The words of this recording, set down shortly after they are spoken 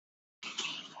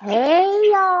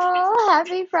Hey y'all,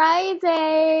 happy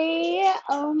Friday.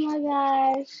 Oh my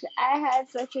gosh, I had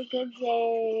such a good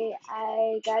day.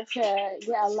 I got to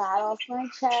get a lot off my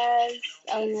chest.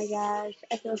 Oh my gosh,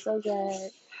 I feel so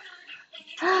good.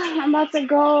 I'm about to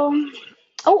go.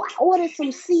 Oh, I ordered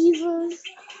some Caesars.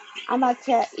 I'm about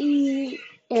to eat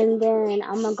and then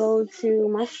I'm gonna go to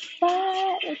my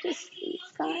spot, which is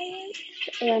Science,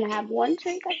 and have one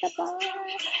drink at the bar.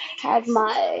 Have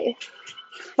my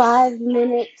 5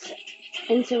 minute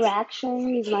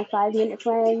interaction. These are my 5 minute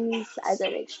friends. I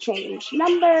then exchange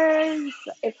numbers.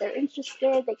 If they're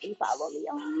interested, they can follow me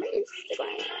on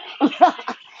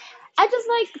Instagram. I just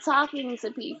like talking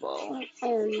to people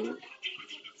and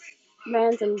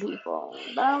random people,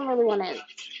 but I don't really want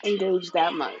to engage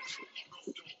that much.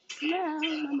 Yeah,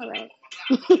 I'm alright.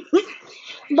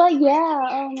 But yeah,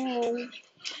 oh man.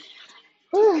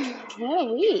 What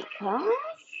a week, huh?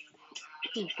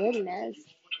 Oh, goodness.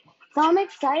 So I'm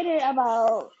excited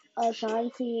about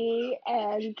Ashanti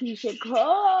and Keisha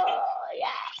Cole.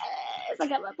 Yes, I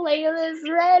got my playlist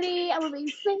ready. I'm gonna be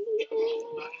singing.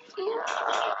 Yeah,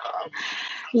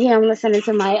 yeah, I'm listening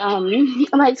to my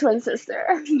my twin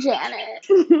sister Janet.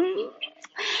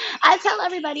 I tell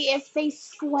everybody if they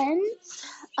squint,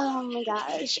 oh my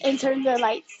gosh, and turn the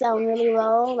lights down really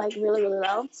low, like really really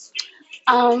low.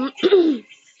 Um,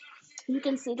 you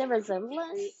can see the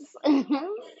resemblance.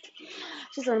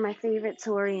 She's one of my favorite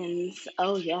Torians.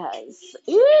 Oh yes.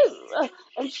 Ooh.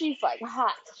 And she's like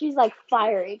hot. She's like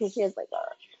fiery because she has like a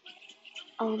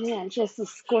oh man, she has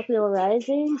this Scorpio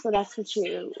rising, so that's what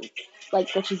you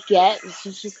get.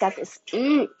 She's got this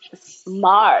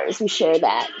Mars. We share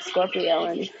that Scorpio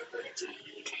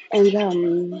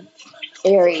and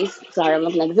Aries. Sorry, I'm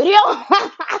looking at the video.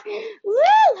 Woo,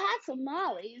 hot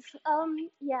tamales.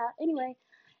 Yeah. Anyway,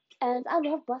 and I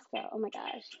love Busta. Oh my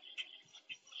gosh.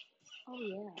 Oh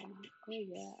yeah. Oh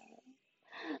yeah.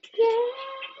 Yeah,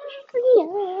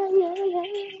 yeah, yeah,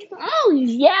 yeah. Oh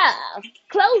yeah.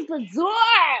 Close the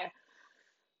door.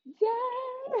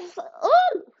 Yes.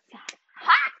 Oh,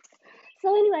 hot. So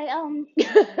anyway, I'm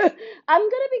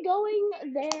gonna be going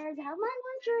there to have my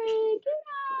one drink,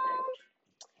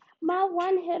 my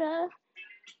one hitter,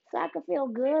 so I can feel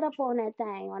good up on that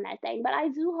thing. But I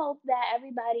do hope that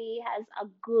everybody has a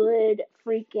good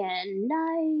freaking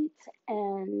night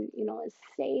and is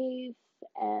safe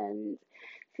and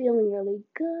feeling really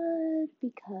good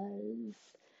because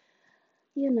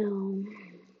you know,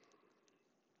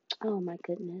 oh my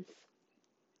goodness.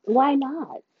 Why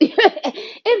not?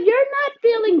 If you're not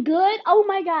feeling good, oh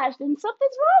my gosh, then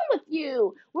something's wrong with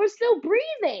you. We're still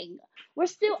breathing. We're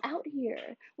still out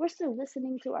here. We're still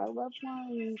listening to our loved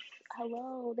ones.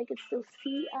 Hello. They can still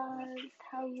see us.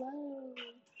 Hello.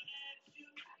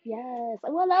 Yes.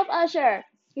 Oh, I love Usher.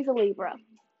 He's a Libra.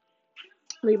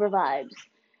 Libra vibes.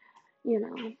 You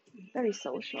know, very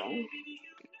social.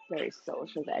 Very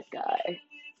social, that guy.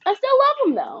 I still love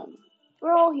him though.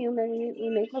 We're all human. We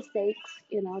make mistakes.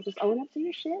 Just own up to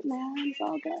your shit, man. It's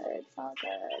all good. It's all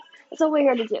good. That's what we're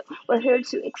here to do. We're here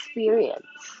to experience.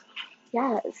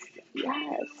 Yes,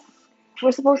 yes.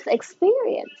 We're supposed to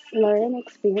experience, learn,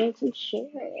 experience, and share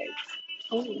it.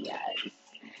 Oh yes.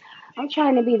 I'm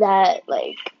trying to be that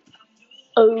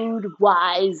old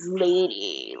wise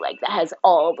lady, that has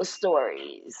all the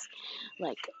stories,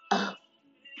 like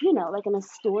like an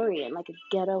historian, like a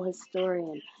ghetto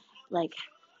historian. Like,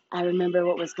 I remember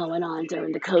what was going on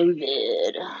during the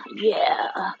COVID.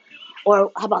 Yeah.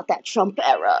 Or how about that Trump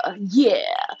era?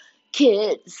 Yeah.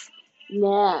 Kids,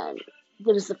 man,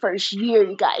 this is the first year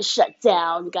you guys shut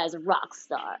down. You guys are rock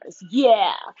stars.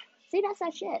 Yeah. See, that's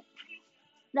that shit.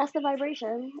 That's the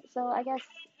vibration. So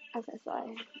that's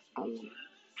why. Um,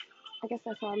 I guess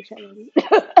that's why I'm chilling.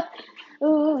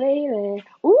 Ooh, baby.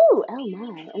 Ooh, oh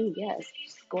my. Oh, yes.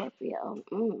 Scorpio.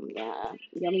 Yeah.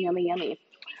 Yummy, yummy, yummy.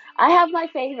 I have my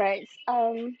favorites.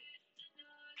 I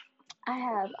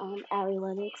have Allie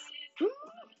Lennox.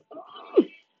 Mm,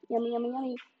 yummy, yummy,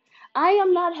 yummy. I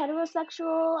am not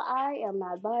heterosexual. I am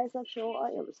not bisexual.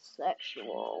 I am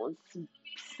sexual. It's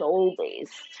soul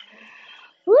based.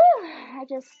 Woo! I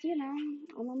just,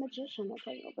 I'm a magician. I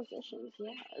play no positions.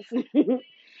 Yes.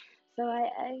 So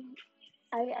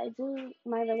I do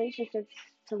my relationships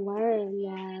to learn,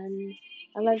 and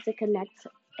I love to connect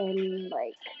and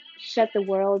shut the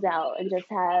world out and just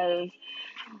have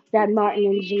that Martin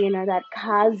and Gina, that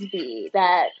Cosby,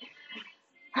 that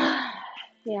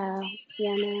yeah,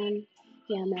 yeah man,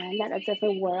 yeah man, that a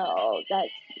different world, that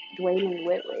Dwayne and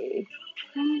Whitley.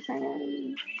 You know what I'm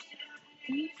saying?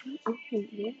 Oh,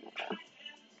 yeah.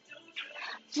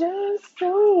 Just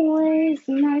don't waste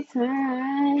my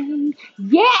time.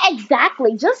 Yeah,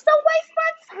 exactly. Just don't waste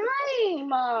my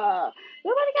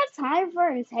Nobody got time for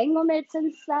entanglements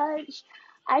and such.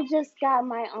 I just got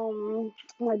my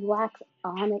black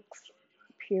onyx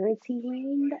purity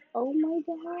ring. Oh my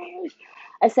gosh.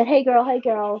 I said, hey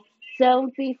girl,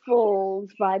 don't be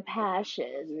fooled by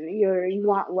passion. You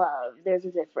want love. There's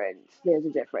a difference. There's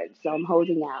a difference. So I'm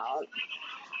holding out.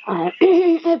 I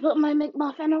I put my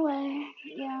McMuffin away.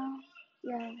 Yeah.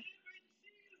 Yeah.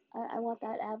 I want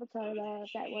that avatar love,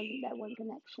 that one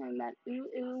connection, that ooh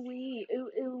ooh wee.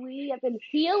 I've been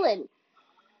feeling.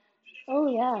 Oh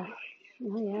yeah,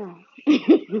 oh yeah.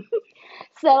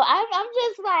 So I'm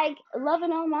just like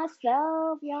loving on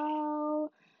myself, y'all.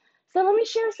 So let me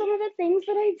share some of the things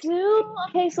that I do.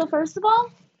 Okay, so first of all,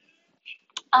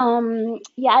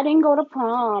 yeah, I didn't go to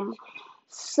prom,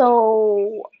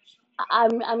 so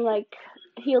I'm like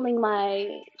healing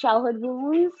my childhood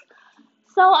wounds.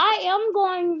 So I am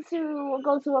going to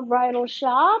go to a bridal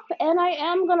shop and I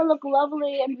am going to look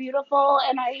lovely and beautiful.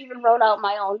 And I even wrote out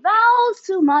my own vows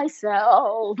to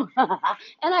myself.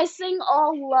 And I sing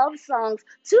all love songs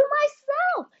to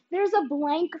myself. There's a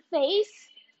blank face.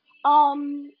 And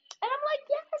I'm like,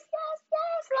 yes,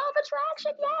 law of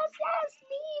attraction, yes,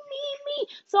 me.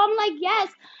 So I'm like,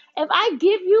 yes, if I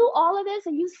give you all of this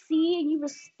and you see and you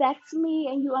respect me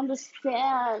and you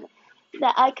understand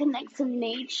that I connect to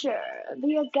nature,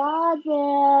 be a god,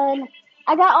 man.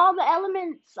 I got all the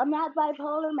elements. I'm not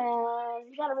bipolar, man.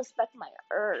 You gotta respect my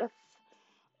earth.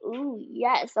 Ooh,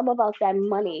 yes, I'm about that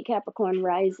money, Capricorn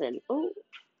rising. Ooh,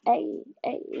 hey,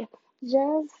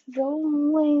 just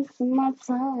don't waste my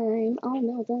time. Oh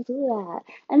no, don't do that.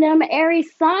 And then I'm an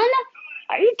Aries sun.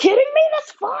 Are you kidding me?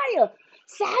 That's fire.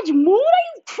 Sag moon, are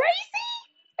you crazy?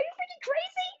 Are you freaking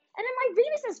crazy? And then my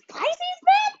Venus is Pisces,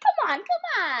 man. Come on.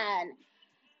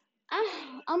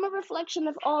 I'm a reflection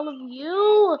of all of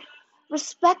you.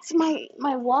 Respect my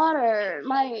water,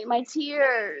 my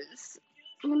tears.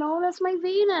 You know, that's my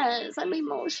Venus. I'm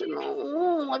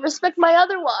emotional. I respect my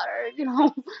other water. You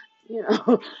know,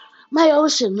 my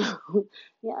ocean.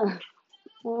 Yeah.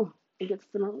 Oh, it gets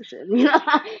the ocean.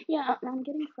 Yeah. I'm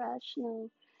getting fresh.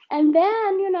 And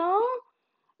then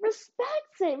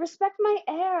respect it. Respect my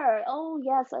air. Oh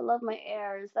yes, I love my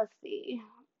airs. That's the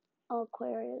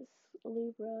Aquarius,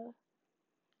 Libra.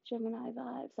 Gemini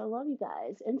vibes. I love you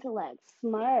guys. Intellect.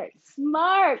 Smart.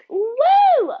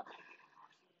 Woo!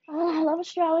 I love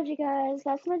astrology, guys.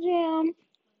 That's my jam.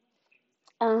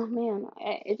 Oh man,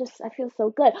 I feel so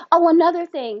good. Oh, another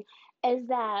thing is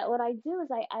that what I do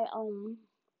is I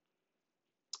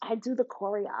do the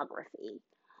choreography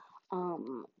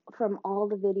um from all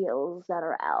the videos that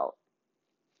are out.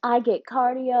 I get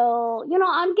cardio.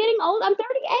 I'm getting old. I'm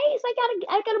 38. So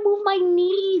I gotta move my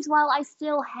knees while I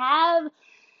still have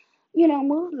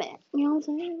movement. You know what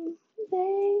I'm saying?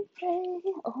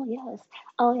 Baby. Oh yes.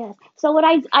 Oh yes. So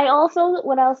I also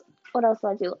what else do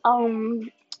I do?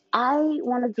 I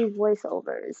want to do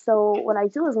voiceovers. So what I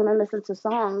do is when I listen to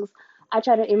songs, I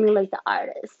try to emulate the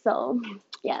artist. So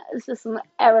yeah, it's just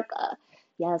Erica.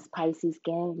 Yes, Pisces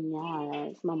gang.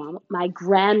 Yes, my mom, my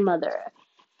grandmother,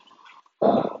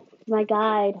 my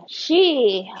guide.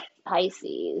 She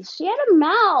Pisces. She had a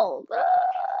mouth.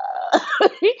 I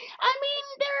mean,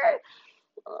 they're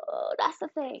that's the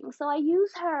thing. So I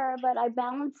use her, but I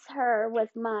balance her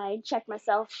with my check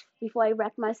myself before I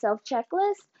wreck myself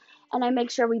checklist, and I make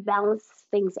sure we balance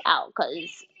things out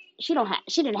because she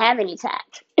didn't have any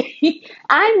tact.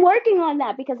 I'm working on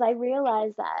that because I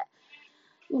realize that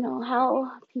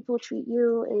how people treat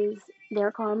you is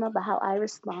their karma, but how I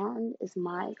respond is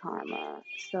my karma.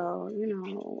 So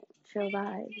chill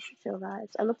vibes, chill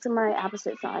vibes. I look to my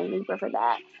opposite sign Libra for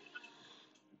that.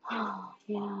 Oh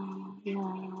yeah.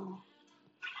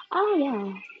 Oh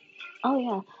yeah. Oh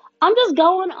yeah. I'm just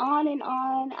going on and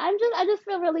on. I just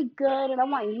feel really good and I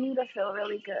want you to feel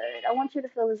really good. I want you to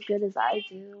feel as good as I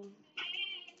do.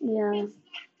 Yeah,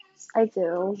 I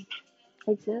do.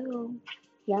 I do.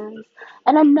 Yes.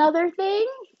 And another thing,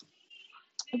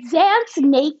 dance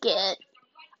naked.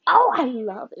 Oh, I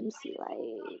love MC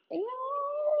Light. Ew.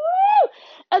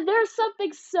 And there's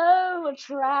something so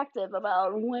attractive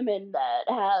about women that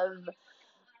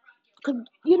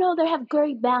they have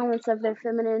great balance of their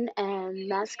feminine and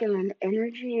masculine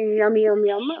energy. Yum, yum,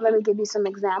 yum. Let me give you some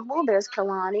example. There's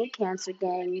Kalani, Cancer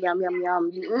Gang. Yum, yum,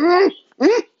 yum.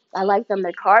 I like them.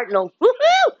 They're cardinal.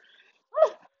 Woohoo!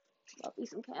 Love me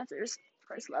some cancers.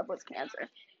 First love was cancer.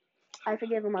 I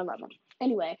forgive them. I love them.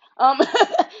 Anyway,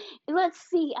 let's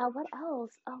see. What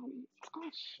else? Oh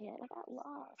shit, I got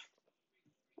lost.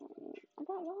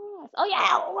 Oh yeah.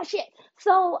 Oh shit.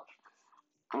 So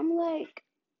I'm like,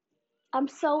 I'm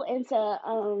so into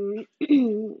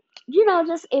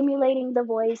just emulating the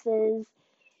voices,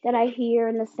 that I hear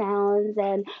in the sounds.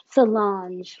 And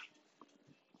Solange,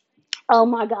 oh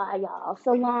my God, y'all.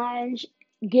 Solange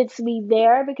gets me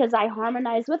there because I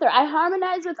harmonize with her. I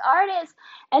harmonize with artists,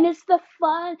 and it's the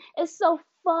fun. It's so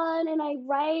fun, and I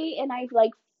write and I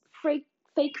like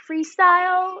fake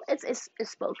freestyle. It's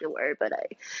spoken word, but I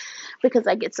because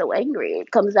I get so angry,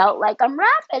 it comes out like I'm rapping.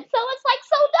 So it's like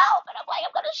so dope, and I'm like,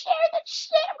 I'm gonna share this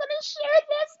shit. I'm gonna share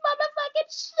this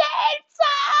motherfucking shit.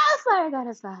 Sorry, I got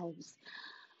his vibes.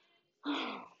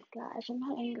 Oh gosh, I'm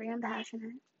not angry. I'm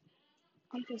passionate.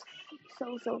 I'm just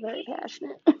so very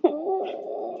passionate.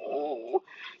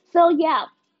 So yeah,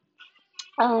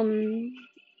 um,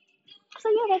 so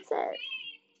yeah, that's it.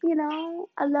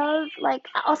 I love like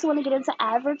I also want to get into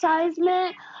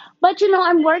advertisement, but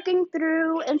I'm working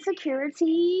through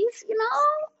insecurities.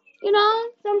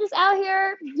 So I'm just out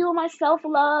here doing my self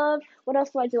love. What else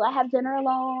do I do? I have dinner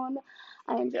alone.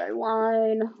 I enjoy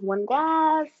wine, one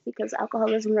glass, because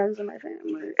alcoholism runs in my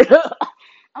family.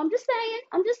 I'm just saying.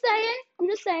 I'm just saying. I'm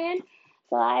just saying.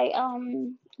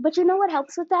 So but you know what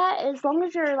helps with that? As long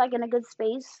as you're like in a good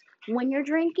space when you're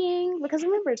drinking, because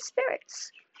remember it's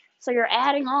spirits. So you're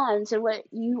adding on to what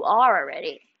you are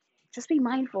already. Just be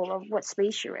mindful of what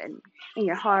space you're in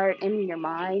your heart and in your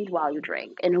mind while you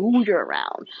drink, and who you're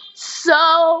around.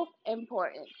 So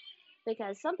important.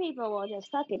 Because some people will just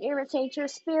fucking irritate your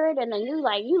spirit, and then you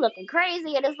looking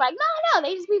crazy, and it's like, no,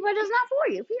 these people are just not for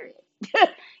you, period.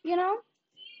 you know?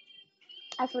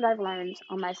 That's what I've learned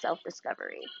on my self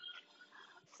discovery.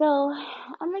 So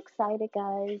I'm excited,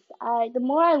 guys. The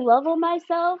more I love on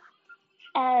myself,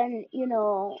 and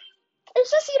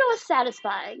it's just it's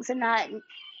satisfying to not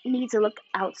need to look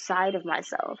outside of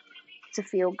myself to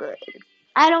feel good.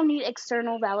 I don't need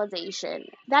external validation.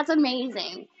 That's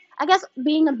amazing. I guess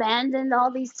being abandoned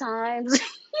all these times,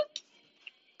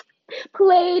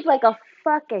 played like a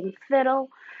fucking fiddle.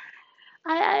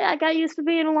 I got used to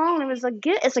being alone. It was a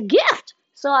gift. It's a gift.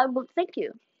 So thank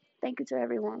you. Thank you to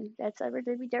everyone that's ever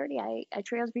did me dirty. I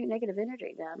transmute negative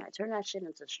energy down. I turn that shit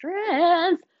into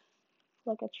strength.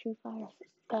 Like a true fire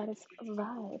goddess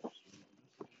vibe.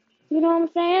 You know what I'm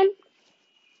saying?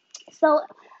 So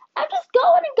I'm just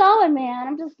going and going, man.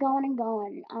 I'm just going and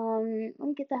going. Let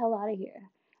me get the hell out of here.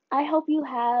 I hope you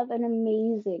have an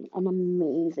amazing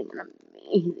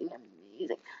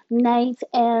night.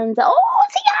 And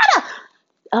Tiana!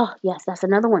 Oh yes, that's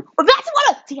another one. Oh, that's one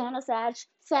of Tiana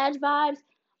Sag vibes.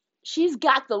 She's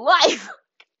got the life.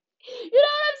 You know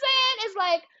what I'm saying? It's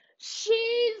like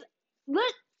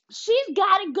she's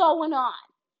got it going on.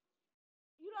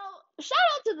 Shout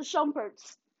out to the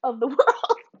Schumperts of the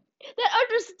world that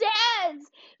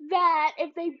understands that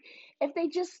if they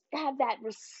just have that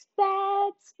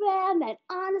respect, man, that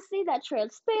honesty, that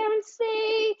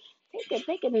transparency,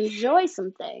 they can enjoy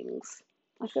some things.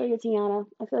 I feel you, Tiana.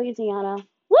 I feel you, Tiana.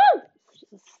 Woo!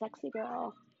 She's a sexy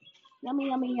girl. Yummy,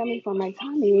 yummy, yummy for my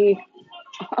tummy.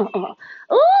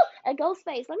 Ooh, a ghost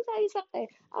face. Let me tell you something.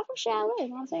 I'm from Charlotte, you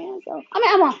know what I'm saying? So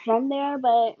I'm not from there,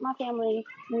 but my family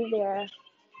moved there.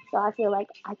 So I feel like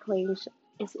I claim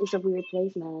it's a weird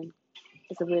place, man.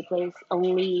 It's a weird place.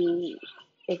 Only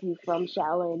if you're from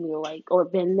Charlotte and you're like, or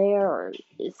been there, or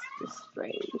it's just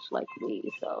strange like me.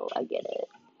 So I get it.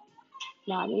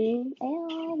 Know what I mean?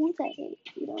 Wu-Tang.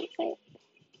 You know what I'm saying?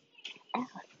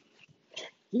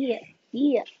 Yeah,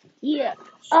 yeah, yeah.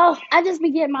 Oh, I just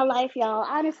be getting my life, y'all.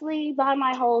 Honestly, by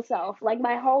my whole self. Like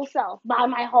my whole self. By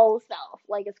my whole self.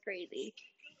 Like it's crazy.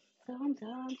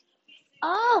 Sometimes.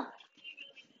 Oh,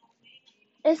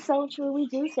 it's so true. We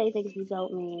do say things we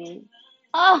don't mean.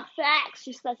 Oh, facts.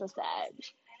 She's such a sag.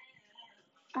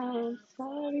 I'm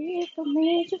sorry if I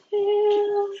made you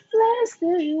feel less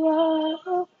than you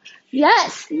are.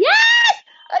 Yes, yes!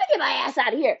 I'm gonna get my ass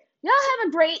out of here. Y'all have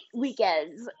a great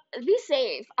weekend. Be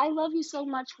safe. I love you so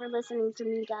much for listening to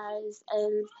me, guys.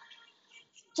 And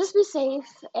just be safe.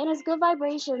 And it's good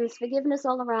vibrations, forgiveness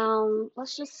all around.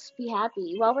 Let's just be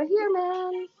happy while we're here,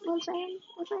 man. You know what I'm saying?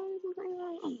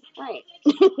 Right.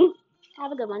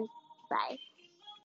 Have a good one. Bye.